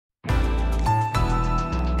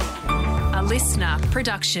a listener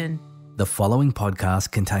production. The following podcast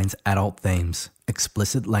contains adult themes,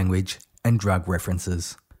 explicit language, and drug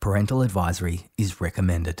references. Parental advisory is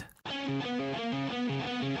recommended.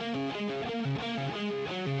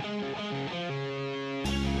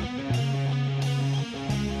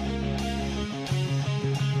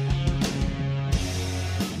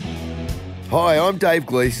 Hi, I'm Dave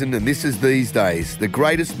Gleeson and this is These Days, the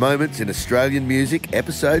greatest moments in Australian music,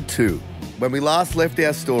 episode 2. When we last left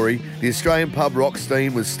our story, the Australian pub rock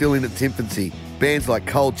scene was still in its infancy. Bands like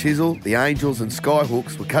Cold Chisel, The Angels and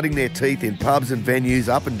Skyhooks were cutting their teeth in pubs and venues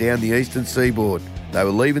up and down the eastern seaboard. They were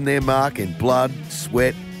leaving their mark in blood,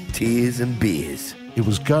 sweat, tears and beers. It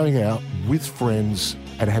was going out with friends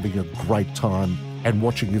and having a great time and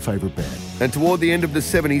watching your favourite band. And toward the end of the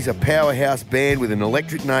 70s, a powerhouse band with an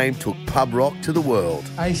electric name took pub rock to the world.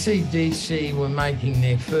 AC/DC were making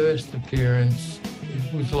their first appearance.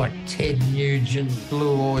 It was like Ted Nugent,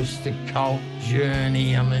 Blue Oyster Cult,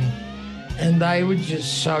 Journey, and they were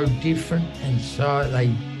just so different, and so they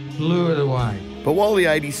blew it away. But while the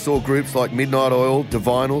 80s saw groups like Midnight Oil,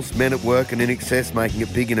 Divinals, Men at Work and INXS making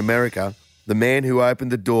it big in America, the man who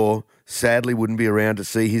opened the door sadly wouldn't be around to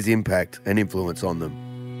see his impact and influence on them.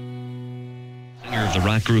 Singer of the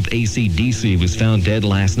rock group AC/DC was found dead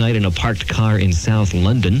last night in a parked car in South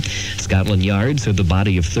London. Scotland Yard said the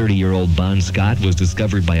body of 30-year-old Bon Scott was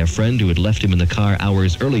discovered by a friend who had left him in the car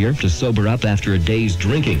hours earlier to sober up after a day's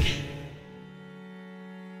drinking.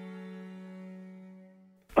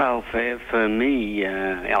 Well, for me,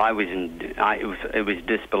 it was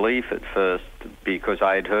disbelief at first because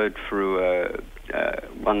I had heard through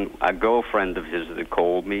a girlfriend of his that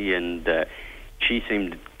called me, and she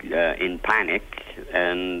seemed in panic,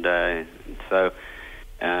 and so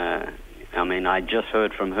I just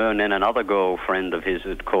heard from her, and then another girlfriend of his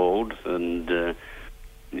had called, and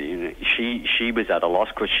she was at a loss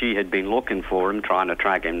because she had been looking for him, trying to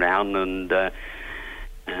track him down, and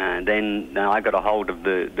then I got a hold of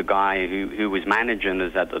the guy who was managing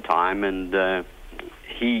us at the time, and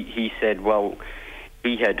he said, well,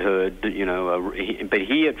 he had heard, but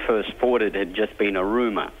he at first thought it had just been a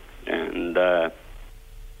rumour, and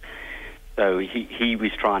so he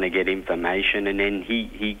was trying to get information, and then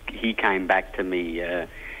he came back to me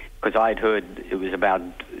because I'd heard it was about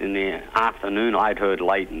in the afternoon. I'd heard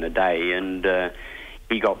late in the day, and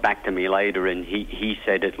he got back to me later, and he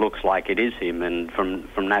said it looks like it is him, and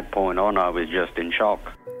from that point on, I was just in shock.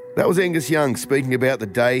 That was Angus Young speaking about the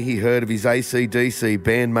day he heard of his AC/DC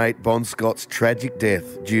bandmate Bon Scott's tragic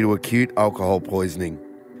death due to acute alcohol poisoning.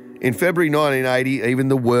 In February 1980, even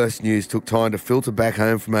the worst news took time to filter back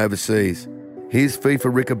home from overseas. Here's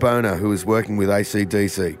FIFA Riccobona, who was working with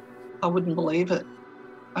AC/DC. I wouldn't believe it.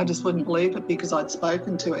 I just wouldn't believe it because I'd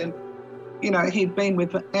spoken to him. He'd been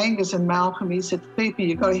with Angus and Malcolm. He said, "Fifi,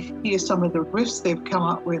 you've got to hear some of the riffs they've come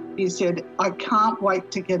up with." He said, "I can't wait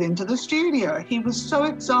to get into the studio." He was so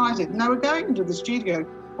excited. And they were going into the studio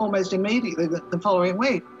almost immediately the following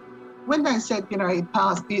week. When they said, he'd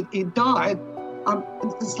passed, he'd died,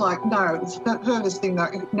 it's like, no, it's the furthest thing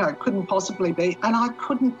that, it couldn't possibly be. And I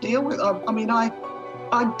couldn't deal with it.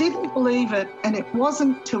 I didn't believe it, and it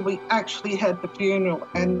wasn't till we actually had the funeral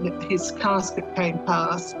and his casket came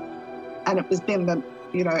past. And it was then that,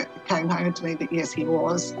 it came home to me that, yes, he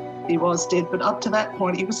was dead. But up to that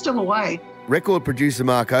point, he was still away. Record producer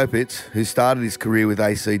Mark Opitz, who started his career with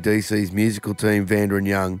AC/DC's musical team Vanda and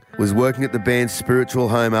Young, was working at the band's spiritual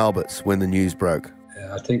home Alberts when the news broke.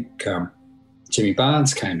 I think Jimmy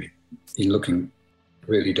Barnes came in looking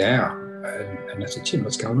really down. And I said, "Jim,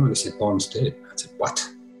 what's going on?" He said, "Bon's dead." I said, "What?"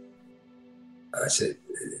 I said,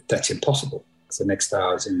 "That's impossible." So the next day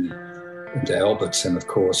I was into Alberts, and of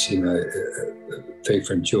course, FIFA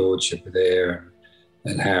and George were there,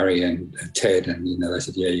 and Harry and Ted, and they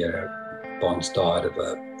said, "Yeah, Bon's died of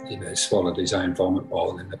swallowed his own vomit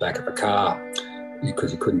while in the back of a car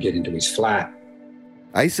because he couldn't get into his flat."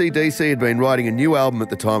 AC/DC had been writing a new album at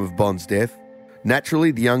the time of Bon's death.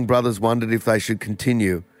 Naturally, the young brothers wondered if they should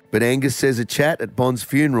continue, but Angus says a chat at Bon's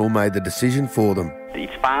funeral made the decision for them. His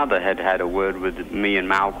father had a word with me and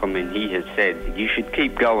Malcolm, and he had said, "You should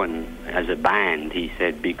keep going as a band," he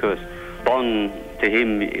said, because Bon, to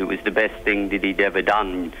him, it was the best thing that he'd ever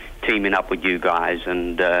done, teaming up with you guys,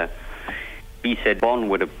 and he said Bon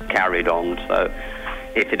would have carried on, so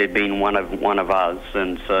if it had been one of us,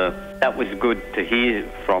 and so that was good to hear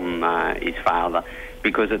from his father,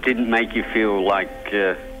 because it didn't make you feel like,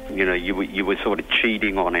 you were sort of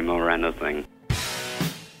cheating on him or anything.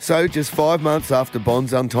 So, just 5 months after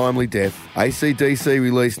Bon's untimely death, AC/DC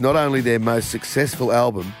released not only their most successful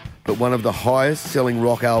album, but one of the highest-selling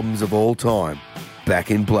rock albums of all time, Back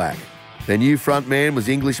in Black. Their new frontman was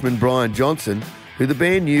Englishman Brian Johnson, who the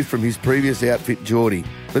band knew from his previous outfit Geordie.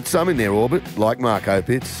 But some in their orbit, like Mark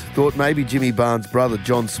Opitz, thought maybe Jimmy Barnes' brother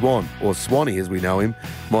John Swan, or Swanee as we know him,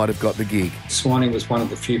 might have got the gig. Swanee was one of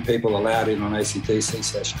the few people allowed in on AC/DC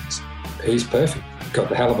sessions. He's perfect. Got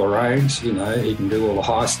the hell of a range, you know, he can do all the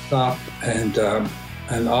high stuff. And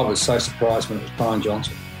I was so surprised when it was Brian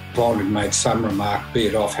Johnson. Brian had made some remark, be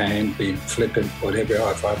it offhand, be it flippant, whatever,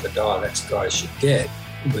 if I ever die, that's the guy I should get.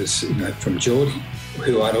 It was, you know, from Geordie,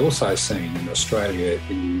 who I'd also seen in Australia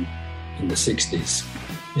in the 60s,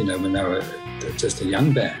 you know, when they were just a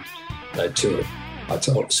young band. They toured. I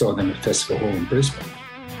saw them at Festival Hall in Brisbane.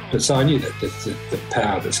 But so I knew that the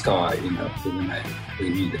power of this guy, you know, we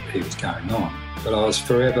knew that he was going on. But I was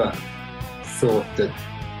forever thought that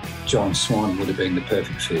John Swan would have been the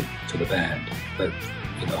perfect fit for the band. But,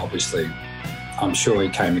 you know, obviously, I'm sure he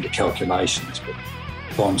came into calculations, but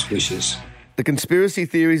Bond's wishes. The conspiracy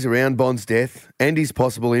theories around Bond's death and his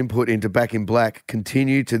possible input into Back in Black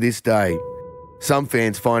continue to this day. Some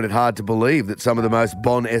fans find it hard to believe that some of the most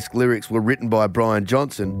Bond-esque lyrics were written by Brian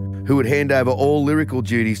Johnson, who would hand over all lyrical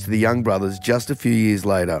duties to the Young Brothers just a few years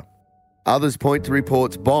later. Others point to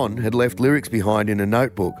reports Bond had left lyrics behind in a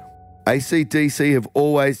notebook. AC/DC have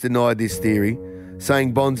always denied this theory,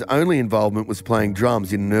 saying Bond's only involvement was playing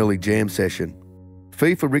drums in an early jam session.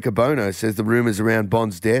 FIFA Riccobono says the rumours around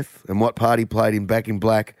Bond's death and what part he played in Back in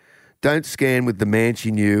Black don't scan with the man she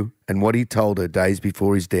knew and what he told her days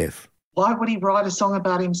before his death. Why would he write a song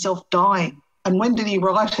about himself dying? And when did he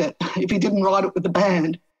write it if he didn't write it with the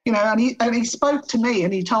band? You know, and he spoke to me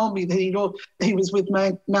and he told me that he was with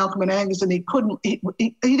Malcolm and Angus and he couldn't. He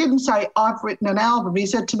didn't say, I've written an album. He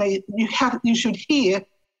said to me, you should hear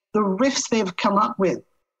the riffs they've come up with.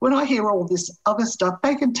 When I hear all this other stuff,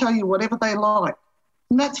 they can tell you whatever they like.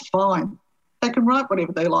 And that's fine. They can write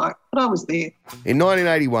whatever they like, but I was there. In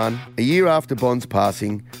 1981, a year after Bond's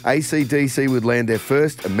passing, AC/DC would land their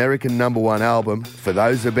first American #1 album, For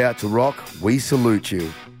Those About to Rock, We Salute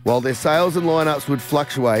You. While their sales and lineups would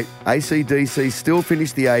fluctuate, AC/DC still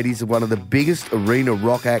finished the 80s as one of the biggest arena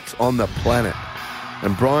rock acts on the planet.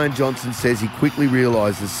 And Brian Johnson says he quickly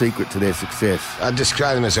realised the secret to their success. I'd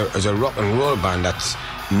describe them as a rock and roll band that's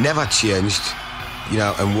never changed, you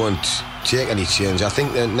know, and won't take any change. I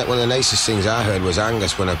think that one of the nicest things I heard was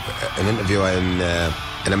Angus when an interviewer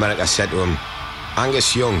in America said to him,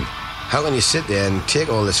 Angus Young, how can you sit there and take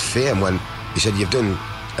all this fame when, he said, you've done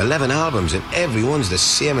 11 albums and every one's the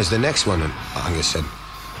same as the next one? And Angus said,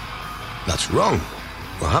 that's wrong.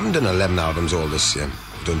 We haven't done 11 albums all the same.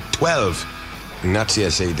 We've done 12, and that's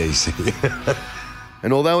AC/DC.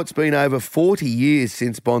 And although it's been over 40 years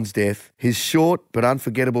since Bond's death, his short but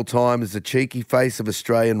unforgettable time as the cheeky face of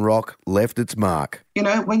Australian rock left its mark. You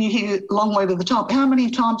know, when you hear Long Way to the Top, how many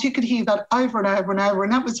times you could hear that over and over and over,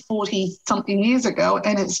 and that was 40-something years ago,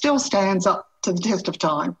 and it still stands up to the test of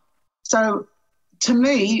time. So, to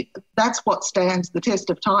me, that's what stands the test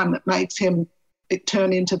of time that makes him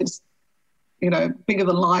turn into this, you know,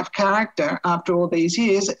 bigger-than-life character after all these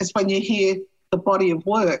years, is when you hear the body of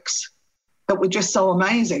works that were just so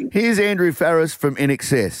amazing. Here's Andrew Farris from In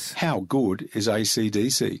Excess. How good is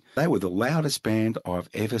AC/DC? They were the loudest band I've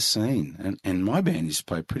ever seen. And my band used to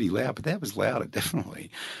play pretty loud, but that was louder,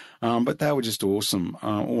 definitely. But they were just awesome,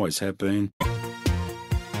 always have been.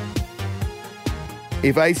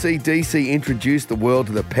 If AC/DC introduced the world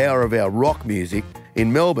to the power of our rock music,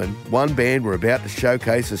 in Melbourne, one band were about to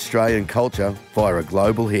showcase Australian culture via a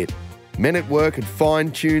global hit. Men at Work had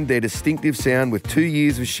fine-tuned their distinctive sound with 2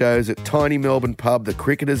 years of shows at tiny Melbourne pub The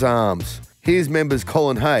Cricketers Arms. Here's members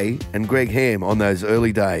Colin Hay and Greg Ham on those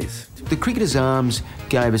early days. The Cricketers Arms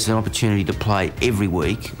gave us an opportunity to play every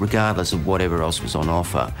week, regardless of whatever else was on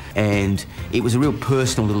offer. And it was a real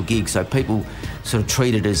personal little gig, so people sort of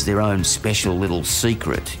treated it as their own special little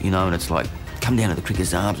secret, you know, and it's like, come down to the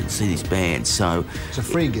Cricketers Arms and see this band. So it's a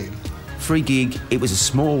free gig. Free gig. It was a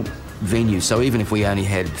small venue, so even if we only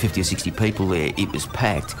had 50 or 60 people there, it was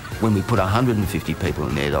packed. When we put 150 people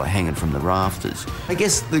in there, they were hanging from the rafters. I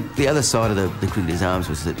guess the other side of the Cricketers Arms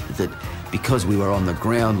was that because we were on the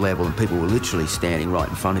ground level and people were literally standing right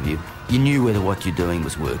in front of you, you knew whether what you're doing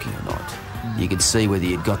was working or not. You could see whether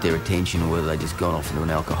you'd got their attention or whether they'd just gone off into an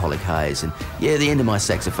alcoholic haze. And yeah, the end of my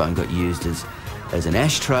saxophone got used as an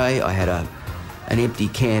ashtray. I had an empty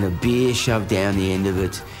can of beer shoved down the end of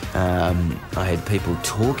it. I had people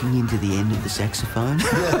talking into the end of the saxophone.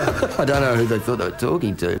 I don't know who they thought they were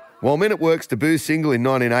talking to. While Men at Work's debut single in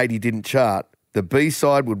 1980 didn't chart, the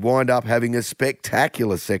B-side would wind up having a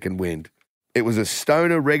spectacular second wind. It was a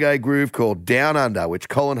stoner reggae groove called Down Under, which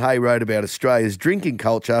Colin Hay wrote about Australia's drinking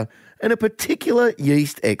culture and a particular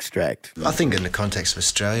yeast extract. I think in the context of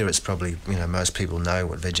Australia, it's probably, most people know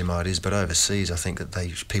what Vegemite is, but overseas I think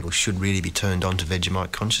that people should really be turned on to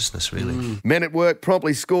Vegemite consciousness, really. Men at Work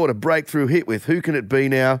promptly scored a breakthrough hit with Who Can It Be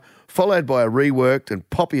Now, followed by a reworked and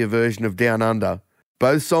poppier version of Down Under.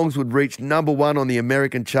 Both songs would reach number 1 on the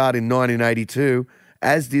American chart in 1982,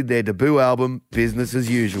 as did their debut album, Business As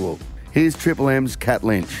Usual. Here's Triple M's Cat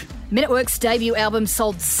Lynch. Men at Work's debut album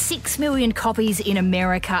sold 6 million copies in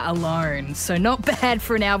America alone. So not bad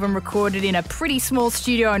for an album recorded in a pretty small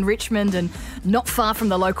studio in Richmond and not far from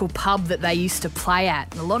the local pub that they used to play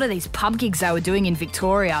at. A lot of these pub gigs they were doing in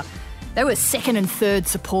Victoria, they were second and third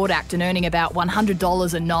support act and earning about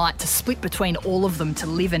 $100 a night to split between all of them to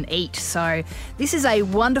live and eat. So this is a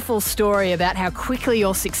wonderful story about how quickly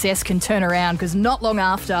your success can turn around, because not long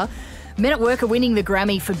after, Men at Work are winning the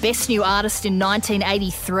Grammy for Best New Artist in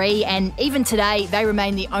 1983, and even today they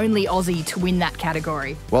remain the only Aussie to win that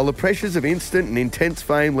category. While the pressures of instant and intense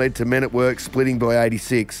fame led to Men at Work splitting by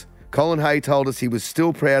 86, Colin Hay told us he was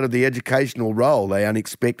still proud of the educational role they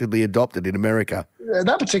unexpectedly adopted in America. At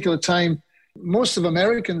that particular time, most of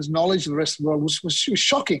Americans' knowledge of the rest of the world was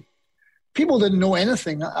shocking. People didn't know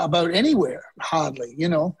anything about anywhere, hardly,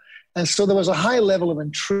 And so there was a high level of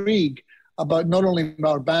intrigue about not only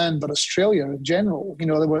our band, but Australia in general.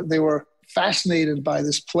 They were fascinated by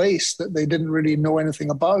this place that they didn't really know anything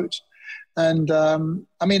about. And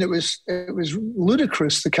it was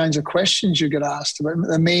ludicrous, the kinds of questions you get asked about.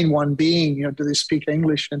 The main one being, do they speak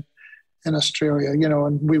English in Australia?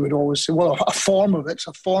 And we would always say, well, a form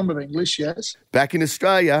of English, yes. Back in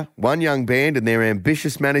Australia, one young band and their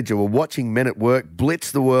ambitious manager were watching Men at Work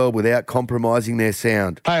blitz the world without compromising their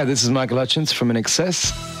sound. Hi, this is Michael Hutchins from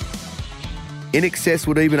INXS. INXS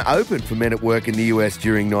would even open for Men at Work in the US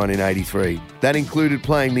during 1983. That included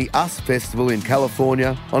playing the US Festival in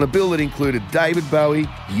California on a bill that included David Bowie,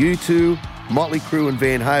 U2, Motley Crue and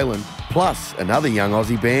Van Halen, plus another young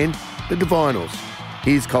Aussie band, the Divinals.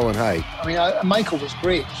 Here's Colin Hay. Michael was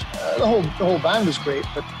great. The whole band was great,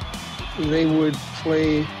 but they would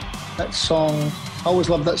play that song. I always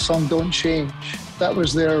loved that song, Don't Change. That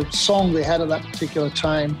was their song they had at that particular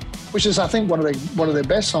time, which is, I think, one of their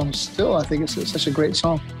best songs still. I think it's such a great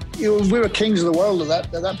song. We were kings of the world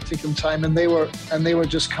at that particular time, and they were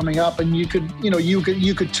just coming up, and you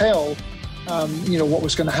could tell, what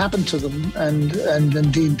was going to happen to them, and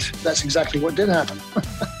indeed that's exactly what did happen.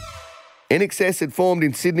 INXS had formed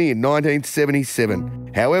in Sydney in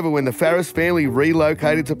 1977. However, when the Farris family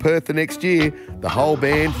relocated to Perth the next year, the whole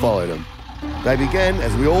band followed them. They began,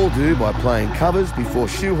 as we all do, by playing covers before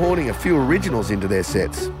shoehorning a few originals into their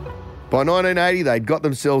sets. By 1980, they'd got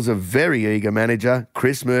themselves a very eager manager,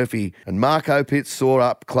 Chris Murphy, and Mark Opitz saw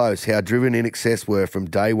up close how driven INXS were from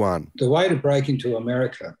day one. The way to break into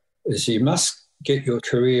America is you must get your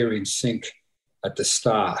career in sync at the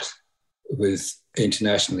start with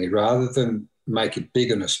internationally, rather than make it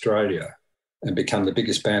big in Australia and become the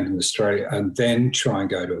biggest band in Australia and then try and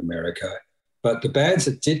go to America. But the bands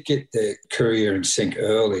that did get their career in sync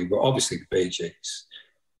early were obviously the Bee Gees,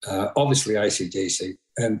 obviously AC/DC,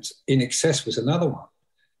 and INXS was another one,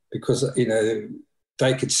 because,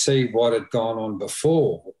 they could see what had gone on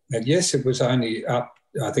before. And yes, it was only up,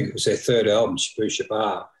 I think it was their third album, Shaboo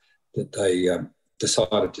Shabaa, that they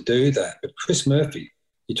decided to do that. But Chris Murphy,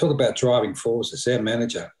 you talk about driving forces, their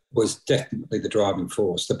manager was definitely the driving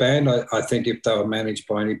force. The band, I think if they were managed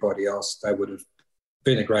by anybody else, they would have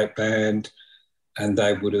been a great band and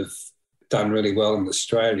they would have done really well in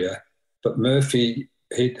Australia. But Murphy,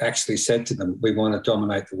 he actually said to them, we want to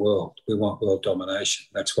dominate the world. We want world domination.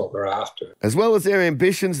 That's what we're after. As well as their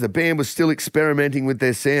ambitions, the band was still experimenting with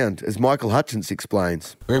their sound, as Michael Hutchins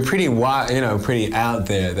explains. We were pretty pretty out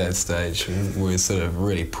there at that stage. We were sort of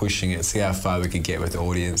really pushing it, see how far we could get with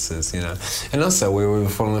audiences, And also we were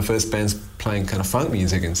one of the first bands playing kind of funk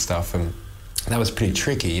music and stuff, and that was pretty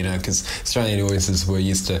tricky, because Australian audiences were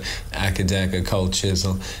used to Akadaka, Cold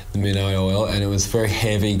Chisel, the Midnight Oil, and it was very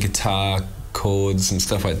heavy guitar chords and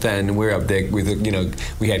stuff like that, and we're up there with,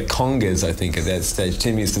 we had congas, I think, at that stage.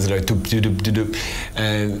 Tim used to sort of doop,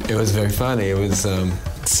 and it was very funny. It was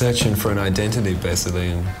searching for an identity, basically,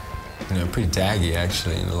 and pretty daggy,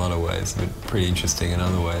 actually, in a lot of ways, but pretty interesting in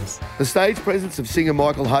other ways. The stage presence of singer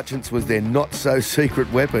Michael Hutchins was their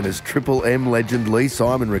not-so-secret weapon, as Triple M legend Lee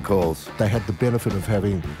Simon recalls. They had the benefit of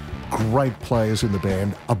having great players in the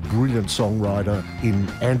band, a brilliant songwriter in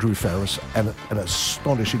Andrew Farris, and an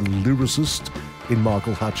astonishing lyricist in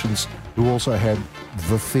Michael Hutchins, who also had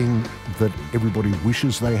the thing that everybody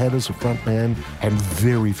wishes they had as a frontman, and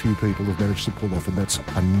very few people have managed to pull off, and that's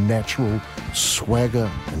a natural swagger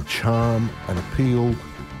and charm and appeal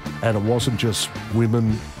And it wasn't just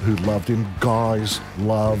women who loved him. Guys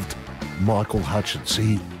loved Michael Hutchence.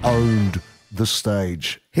 He owned the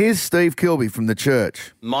stage. Here's Steve Kilby from The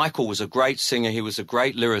Church. Michael was a great singer. He was a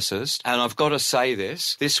great lyricist. And I've got to say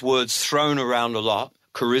this word's thrown around a lot,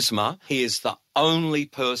 charisma. He is the only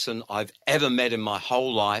person I've ever met in my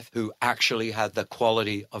whole life who actually had the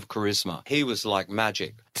quality of charisma. He was like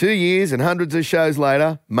magic. 2 years and hundreds of shows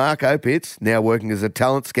later, Mark Opitz, now working as a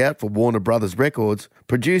talent scout for Warner Brothers Records,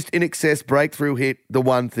 produced INXS breakthrough hit The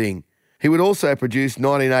One Thing. He would also produce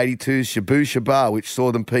 1982's Shaboo Shabaa, which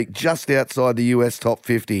saw them peak just outside the US top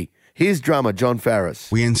 50. Here's drummer John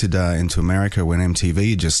Farris. We entered into America when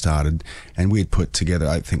MTV had just started, and we had put together,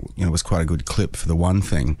 I think, it was quite a good clip for The One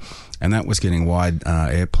Thing, and that was getting wide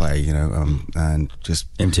airplay, and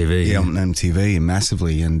just MTV. Yeah, on MTV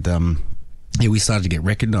massively, and we started to get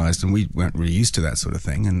recognised, and we weren't really used to that sort of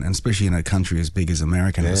thing, and especially in a country as big as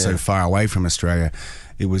America, and it was so far away from Australia,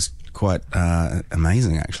 it was quite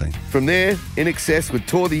amazing, actually. From there, INXS would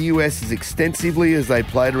tour the US as extensively as they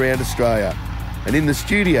played around Australia. And in the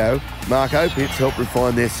studio, Mark Opitz helped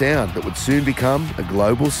refine their sound that would soon become a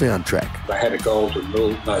global soundtrack. They had a golden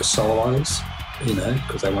rule, no solos,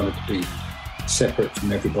 because they wanted to be separate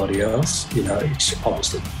from everybody else.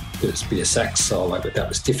 Obviously there'd be a sax solo, but that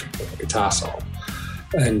was different from a guitar solo.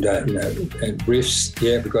 And, and riffs,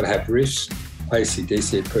 we've got to have riffs.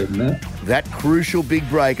 AC/DC had proven that. That crucial big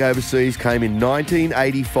break overseas came in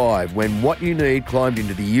 1985 when What You Need climbed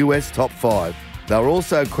into the US top 5. They were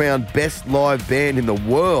also crowned Best Live Band in the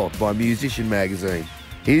World by Musician magazine.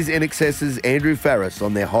 Here's INXS's Andrew Farris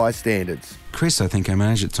on their high standards. Chris, I think our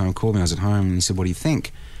manager at the time, called me. I was at home, and he said, "What do you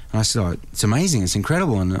think?" And I said, "It's amazing, it's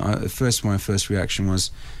incredible." And my first reaction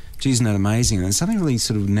was, "Geez, isn't that amazing?" And something really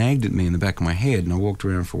sort of nagged at me in the back of my head, and I walked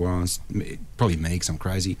around for a while, and probably me, because I'm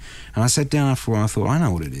crazy. And I sat down after a while, I thought, I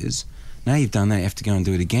know what it is. Now you've done that, you have to go and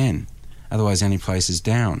do it again. Otherwise, any place is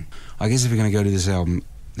down. I guess if we're going to go to this album,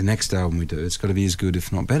 the next album we do, it's got to be as good,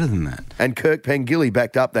 if not better than that. And Kirk Pengilly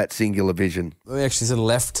backed up that singular vision. We actually sort of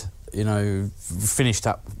left, finished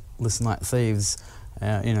up Listen Like Thieves,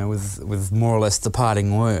 with more or less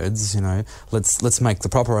departing words, let's make the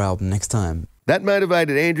proper album next time. That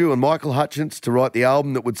motivated Andrew and Michael Hutchence to write the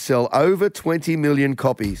album that would sell over 20 million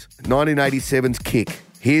copies, 1987's Kick.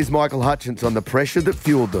 Here's Michael Hutchence on the pressure that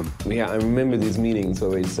fueled them. I remember these meetings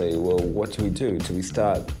where we'd say, well, what do we do? Do we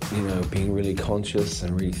start, being really conscious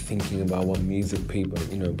and really thinking about what music people are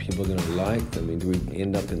going to like? Do we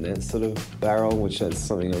end up in that sort of barrel, which that's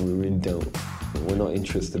something that we really don't, we're not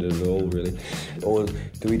interested in at all, really? Or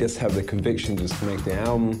do we just have the conviction just to make the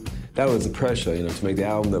album? That was the pressure, to make the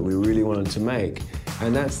album that we really wanted to make.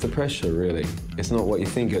 And that's the pressure, really. It's not what you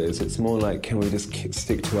think it is. It's more like, can we just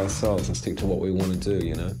stick to ourselves and stick to what we want to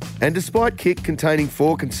do, And despite Kick containing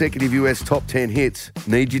 4 consecutive US top 10 hits,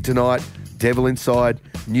 Need You Tonight, Devil Inside,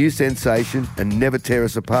 New Sensation, and Never Tear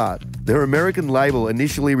Us Apart, their American label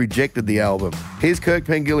initially rejected the album. Here's Kirk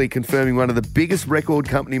Pengilly confirming one of the biggest record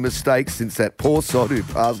company mistakes since that poor sod who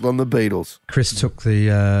passed on the Beatles. Chris took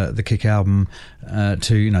the Kick album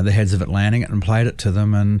to the heads of Atlantic and played it to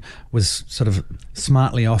them, and was sort of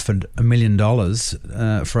smartly offered $1 million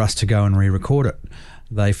for us to go and re-record it.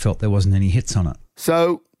 They felt there wasn't any hits on it.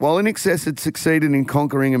 So, while INXS had succeeded in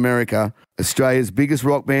conquering America, Australia's biggest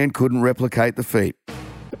rock band couldn't replicate the feat.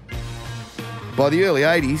 By the early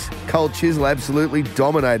 80s, Cold Chisel absolutely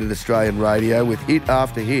dominated Australian radio with hit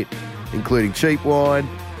after hit, including Cheap Wine,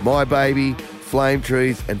 My Baby, Flame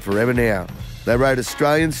Trees and Forever Now. They wrote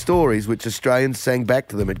Australian stories which Australians sang back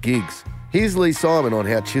to them at gigs. Here's Lee Simon on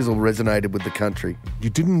how Chisel resonated with the country. You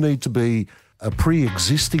didn't need to be a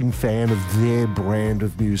pre-existing fan of their brand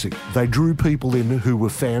of music. They drew people in who were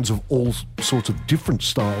fans of all sorts of different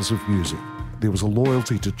styles of music. There was a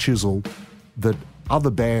loyalty to Chisel that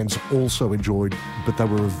other bands also enjoyed, but they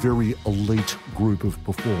were a very elite group of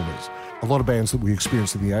performers. A lot of bands that we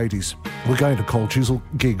experienced in the 80s were going to Cold Chisel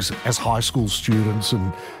gigs as high school students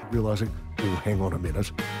and realising, oh, hang on a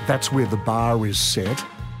minute, that's where the bar is set.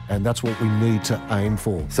 And that's what we need to aim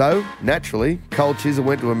for. So, naturally, Cold Chisel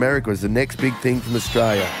went to America as the next big thing from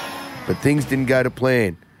Australia. But things didn't go to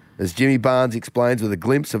plan, as Jimmy Barnes explains with a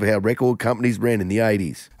glimpse of how record companies ran in the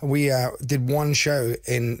 80s. We did one show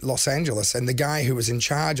in Los Angeles, and the guy who was in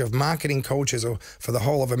charge of marketing Cold Chisel for the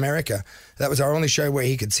whole of America, that was our only show where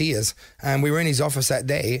he could see us. And we were in his office that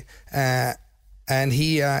day, and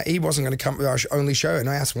he wasn't going to come to our only show. And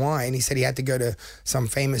I asked why, and he said he had to go to some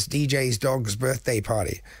famous DJ's dog's birthday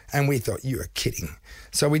party. And we thought, you are kidding.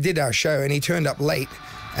 So we did our show, and he turned up late,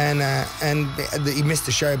 and he missed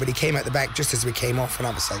the show, but he came out the back just as we came off, and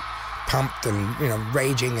I was like pumped and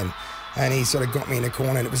raging, and and he sort of got me in a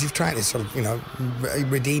corner, and it was he was trying to sort of, you know,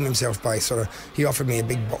 redeem himself by he offered me a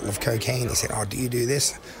big bottle of cocaine. He said, "Oh, do you do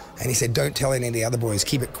this?" And he said, "Don't tell any of the other boys,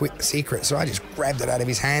 keep it secret." So I just grabbed it out of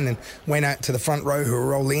his hand and went out to the front row, who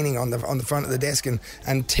were all leaning on the front of the desk,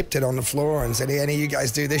 and tipped it on the floor and said, "Hey, any of you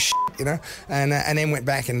guys do this shit?" You know? And then went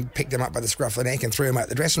back and picked him up by the scruff of the neck and threw him out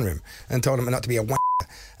the dressing room and told him not to be a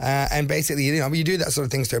and basically, you know, when you do that sort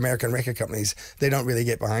of things to American record companies, they don't really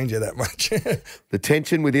get behind you that much. The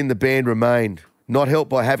tension within the band remained, not helped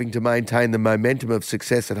by having to maintain the momentum of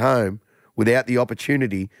success at home without the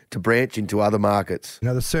opportunity to branch into other markets. You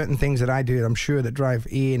know, there's certain things that I do, I'm sure, that drive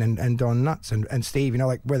Ian and Don nuts and Steve, you know,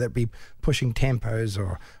 like whether it be pushing tempos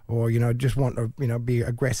or you know, just want to, you know, be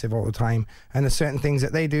aggressive all the time. And there's certain things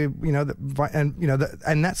that they do, you know,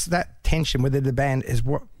 and that's that tension within the band is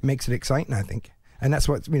what makes it exciting, I think. And that's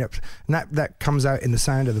what, you know, that comes out in the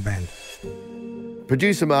sound of the band.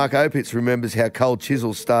 Producer Mark Opitz remembers how Cold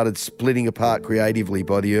Chisel started splitting apart creatively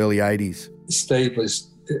by the early 80s. Steve was,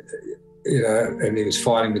 you know, and he was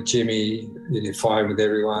fighting with Jimmy, and he fighting with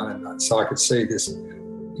everyone, and so I could see this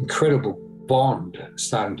incredible bond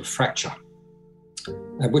starting to fracture,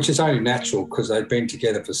 which is only natural because they've been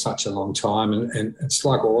together for such a long time, and it's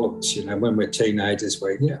like all of us, you know, when we're teenagers,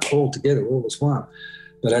 we're all together, all as one.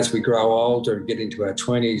 But as we grow older and get into our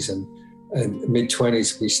 20s and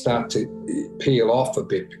mid-20s, we start to peel off a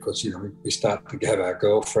bit because, you know, we start to have our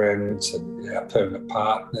girlfriends and our permanent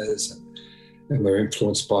partners, and we're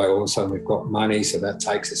influenced by, all of a sudden we've got money, so that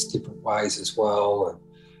takes us different ways as well.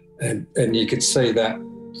 And you could see that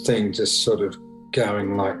thing just sort of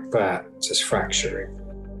going like that, just fracturing.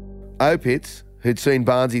 Opitz, who'd seen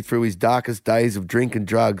Barnsey through his darkest days of drink and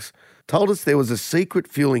drugs, told us there was a secret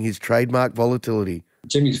fueling his trademark volatility.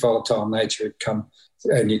 Jimmy's volatile nature had come,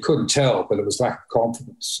 and you couldn't tell, but it was lack of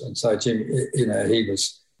confidence. And so Jimmy, you know, he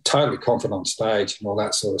was totally confident on stage and all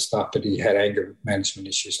that sort of stuff, but he had anger management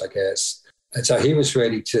issues, I guess. And so he was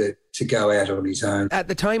ready to go out on his own. At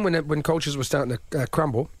the time when cultures were starting to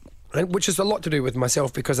crumble, and which is a lot to do with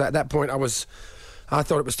myself, because at that point I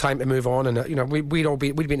thought it was time to move on, and you know, we'd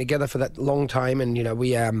been together for that long time, and you know,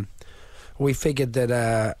 we figured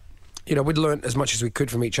that you know, we'd learnt as much as we could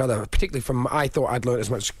from each other, particularly I thought I'd learnt as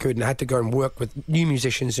much as I could, and I had to go and work with new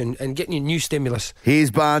musicians and get new stimulus. Here's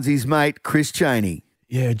Barnsey's mate, Chris Cheney.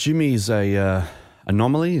 Yeah, Jimmy is a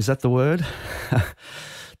anomaly, is that the word?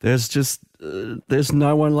 There's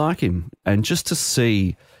no one like him. And just to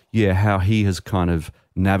see, how he has kind of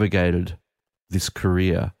navigated this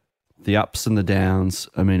career, the ups and the downs,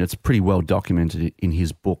 I mean, it's pretty well documented in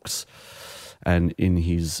his books and in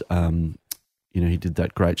his, you know, he did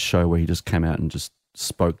that great show where he just came out and just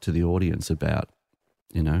spoke to the audience about,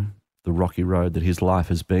 you know, the rocky road that his life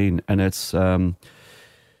has been. And it's,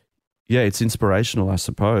 it's inspirational, I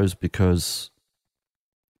suppose, because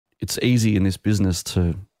it's easy in this business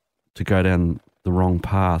to go down the wrong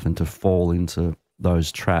path and to fall into those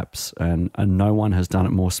traps. And no one has done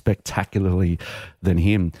it more spectacularly than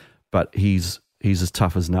him. But he's as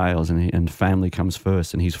tough as nails, and family comes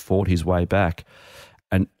first, and he's fought his way back.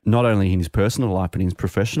 And not only in his personal life, but in his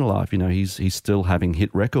professional life, you know, he's still having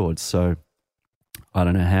hit records. So I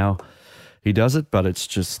don't know how he does it, but it's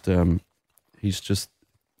just, he's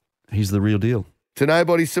the real deal. To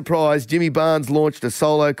nobody's surprise, Jimmy Barnes launched a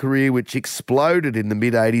solo career which exploded in the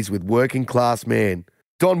mid-80s with Working Class Man.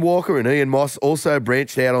 Don Walker and Ian Moss also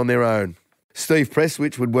branched out on their own. Steve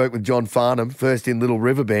Prestwich would work with John Farnham, first in Little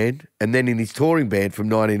River Band and then in his touring band from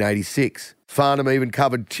 1986. Farnham even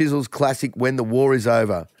covered Chisel's classic When the War Is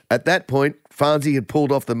Over. At that point, Farnsey had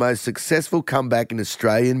pulled off the most successful comeback in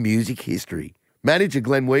Australian music history. Manager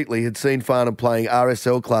Glenn Wheatley had seen Farnham playing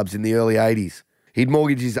RSL clubs in the early 80s. He'd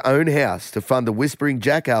mortgaged his own house to fund the Whispering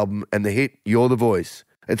Jack album and the hit You're the Voice.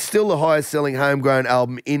 It's still the highest-selling homegrown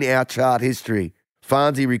album in our chart history.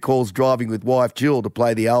 Farnsey recalls driving with wife Jill to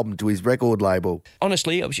play the album to his record label.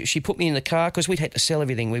 Honestly, she put me in the car because we'd had to sell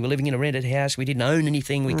everything. We were living in a rented house. We didn't own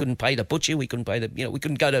anything. We couldn't pay the butcher. We couldn't pay we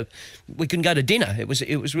couldn't go to dinner. It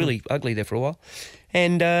was really ugly there for a while.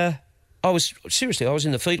 And I was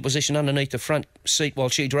in the fetal position underneath the front seat while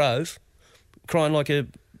she drove, crying like a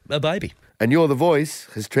baby. And You're the Voice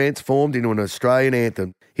has transformed into an Australian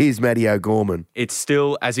anthem. Here's Matty O'Gorman. It's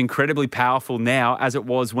still as incredibly powerful now as it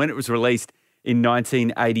was when it was released in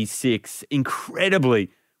 1986. Incredibly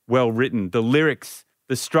well written. The lyrics,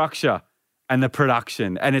 the structure, and the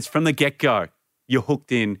production. And it's from the get-go. You're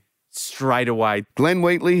hooked in straight away. Glenn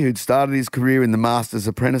Wheatley, who'd started his career in the Masters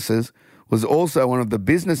Apprentices, was also one of the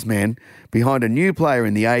businessmen behind a new player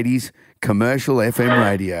in the 80s, commercial FM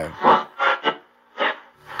radio.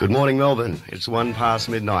 Good morning, Melbourne. It's 1 past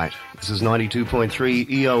midnight. This is 92.3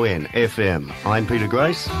 EON FM. I'm Peter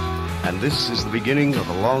Grace. And this is the beginning of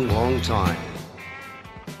a long, long time.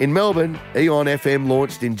 In Melbourne, Eon FM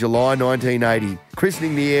launched in July 1980,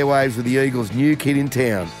 christening the airwaves with the Eagles' new kid in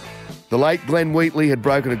town. The late Glenn Wheatley had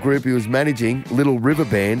broken a group he was managing, Little River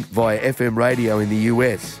Band, via FM radio in the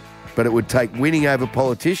US. But it would take winning over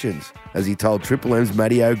politicians, as he told Triple M's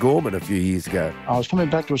Matty O'Gorman a few years ago. I was coming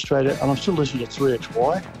back to Australia and I'm still listening to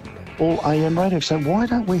 3XY, all AM radio. So why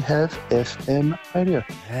don't we have FM radio?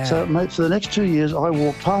 Yeah. So, mate, for the next 2 years, I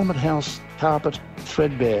walked Parliament House carpet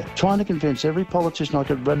threadbare, trying to convince every politician I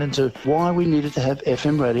could run into why we needed to have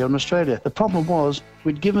FM radio in Australia. The problem was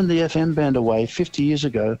we'd given the FM band away 50 years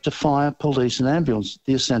ago to fire, police and ambulance,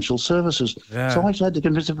 the essential services. Yeah. So I had to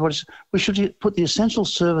convince everybody we should put the essential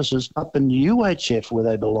services up in UHF where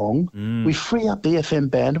they belong. We free up the FM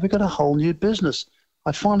band and we've got a whole new business.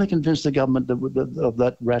 I finally convinced the government of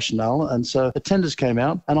that rationale, and so the tenders came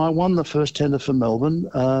out, and I won the first tender for Melbourne,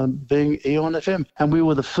 being Eon FM, and we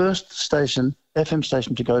were the first FM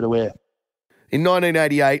station to go to air. In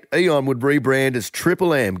 1988, Eon would rebrand as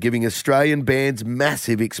Triple M, giving Australian bands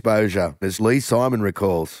massive exposure, as Lee Simon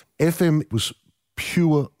recalls. FM was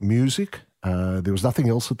pure music. There was nothing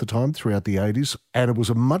else at the time throughout the 80s, and it was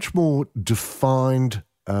a much more defined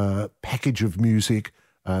package of music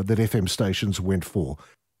that FM stations went for.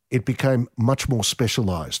 It became much more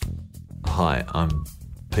specialised. Hi, I'm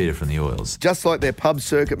Peter from the Oils. Just like their pub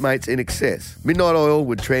circuit mates in excess, Midnight Oil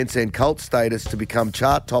would transcend cult status to become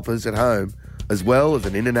chart toppers at home, as well as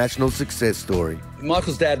an international success story.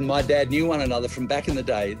 Michael's dad and my dad knew one another from back in the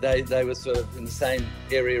day. They were sort of in the same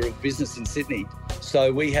area of business in Sydney.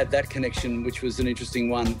 So we had that connection, which was an interesting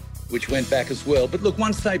one, which went back as well. But look,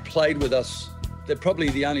 once they played with us, they're probably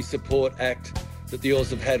the only support act that the Oils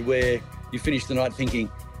have had where you finish the night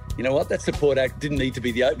thinking, you know what, that support act didn't need to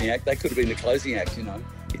be the opening act, they could have been the closing act, you know.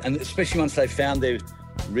 And especially once they found their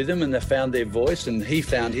rhythm and they found their voice and he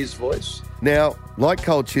found his voice. Now, like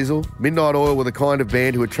Cold Chisel, Midnight Oil were the kind of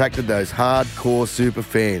band who attracted those hardcore super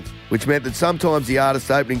fans, which meant that sometimes the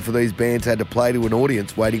artists opening for these bands had to play to an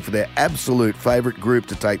audience waiting for their absolute favourite group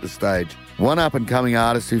to take the stage. One up-and-coming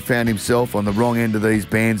artist who found himself on the wrong end of these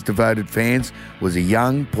bands' devoted fans was a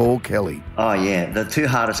young Paul Kelly. Oh, yeah. The two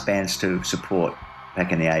hardest bands to support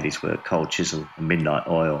back in the 80s were Cold Chisel and Midnight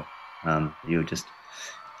Oil. You would just...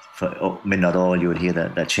 For Midnight Oil, you would hear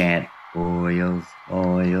the chant, oils,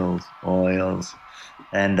 oils, oils.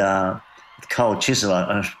 And Cold Chisel,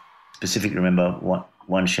 I specifically remember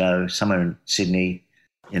one show somewhere in Sydney,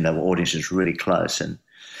 you know, the audience was really close and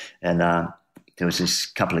there was this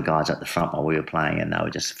couple of guys at the front while we were playing, and they were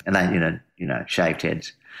just, and they, you know, shaved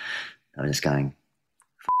heads. They were just going,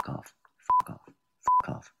 "Fuck off, fuck off,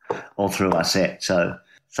 fuck off," all through our set. So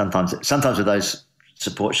sometimes with those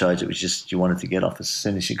support shows, it was just you wanted to get off as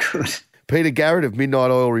soon as you could. Peter Garrett of Midnight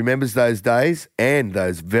Oil remembers those days and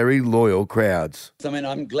those very loyal crowds. I mean,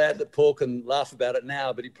 I'm glad that Paul can laugh about it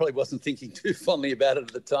now, but he probably wasn't thinking too fondly about it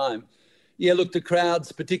at the time. Yeah, look, the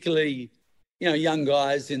crowds, particularly, you know, young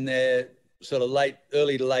guys in their sort of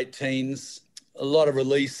early to late teens, a lot of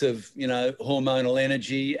release of, you know, hormonal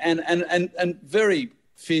energy and very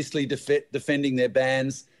fiercely defending their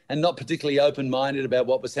bands and not particularly open-minded about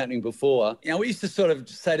what was happening before. You know, we used to sort of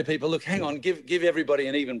say to people, look, hang on, give everybody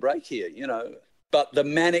an even break here, you know. But the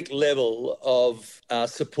manic level of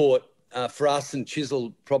support for us and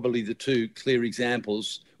Chisel, probably the two clear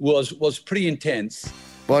examples, was pretty intense.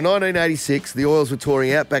 By 1986, the Oils were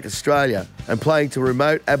touring outback Australia and playing to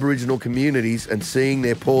remote Aboriginal communities and seeing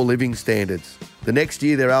their poor living standards. The next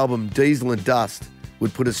year, their album Diesel and Dust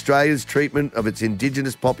would put Australia's treatment of its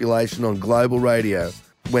Indigenous population on global radio.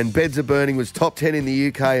 When Beds Are Burning was top 10 in the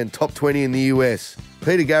UK and top 20 in the US,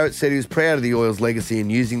 Peter Garrett said he was proud of the Oils' legacy in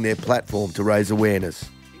using their platform to raise awareness.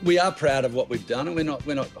 We are proud of what we've done, and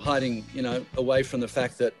we're not hiding, you know, away from the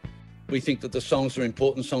fact that we think that the songs are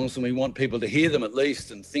important songs and we want people to hear them at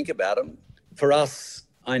least and think about them. For us,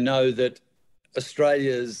 I know that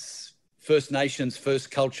Australia's First Nations,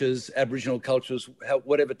 First Cultures, Aboriginal cultures,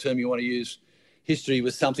 whatever term you want to use, history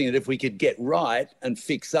was something that if we could get right and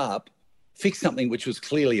fix something which was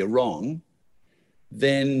clearly a wrong,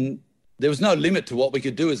 then there was no limit to what we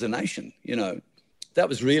could do as a nation. You know, that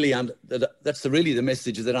was really that's really the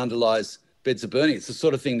message that underlies Beds Are Burning. It's the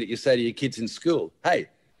sort of thing that you say to your kids in school. Hey,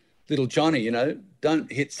 little Johnny, you know, don't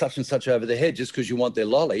hit such and such over the head just because you want their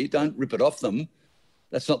lolly. Don't rip it off them.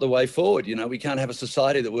 That's not the way forward. You know, we can't have a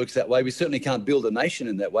society that works that way. We certainly can't build a nation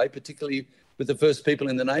in that way, particularly with the first people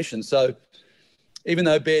in the nation. So even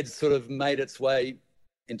though Beds sort of made its way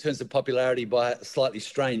in terms of popularity by a slightly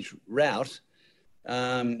strange route,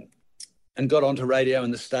 and got onto radio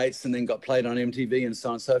in the States and then got played on MTV and so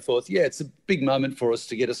on and so forth. Yeah, it's a big moment for us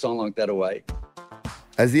to get a song like that away.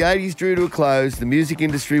 As the 80s drew to a close, the music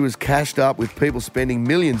industry was cashed up with people spending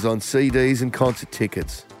millions on CDs and concert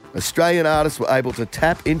tickets. Australian artists were able to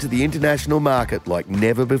tap into the international market like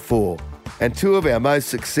never before. And two of our most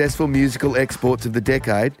successful musical exports of the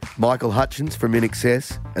decade, Michael Hutchence from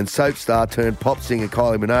INXS and soap star turned pop singer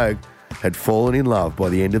Kylie Minogue, had fallen in love by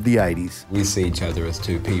the end of the 80s. We see each other as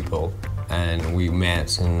two people, and we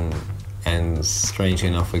met, and strangely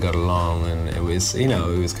enough we got along, and it was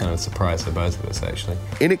kind of a surprise for both of us, actually.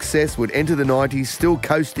 INXS would enter the 90s still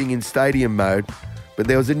coasting in stadium mode, but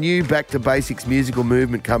there was a new back-to-basics musical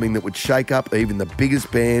movement coming that would shake up even the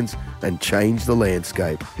biggest bands and change the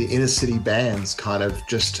landscape. The inner-city bands kind of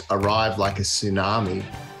just arrived like a tsunami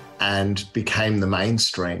and became the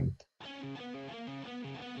mainstream.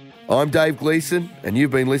 I'm Dave Gleeson, and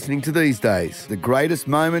you've been listening to These Days, the greatest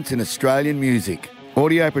moments in Australian music.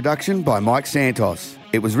 Audio production by Mike Santos.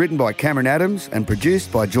 It was written by Cameron Adams and produced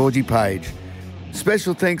by Georgie Page.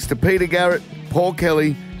 Special thanks to Peter Garrett, Paul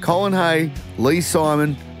Kelly, Colin Hay, Lee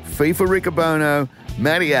Simon, FIFA Riccobono,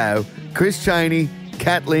 Matty O, Chris Cheney,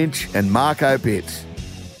 Kat Lynch and Marco Pitts.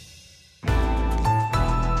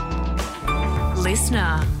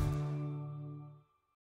 Listener.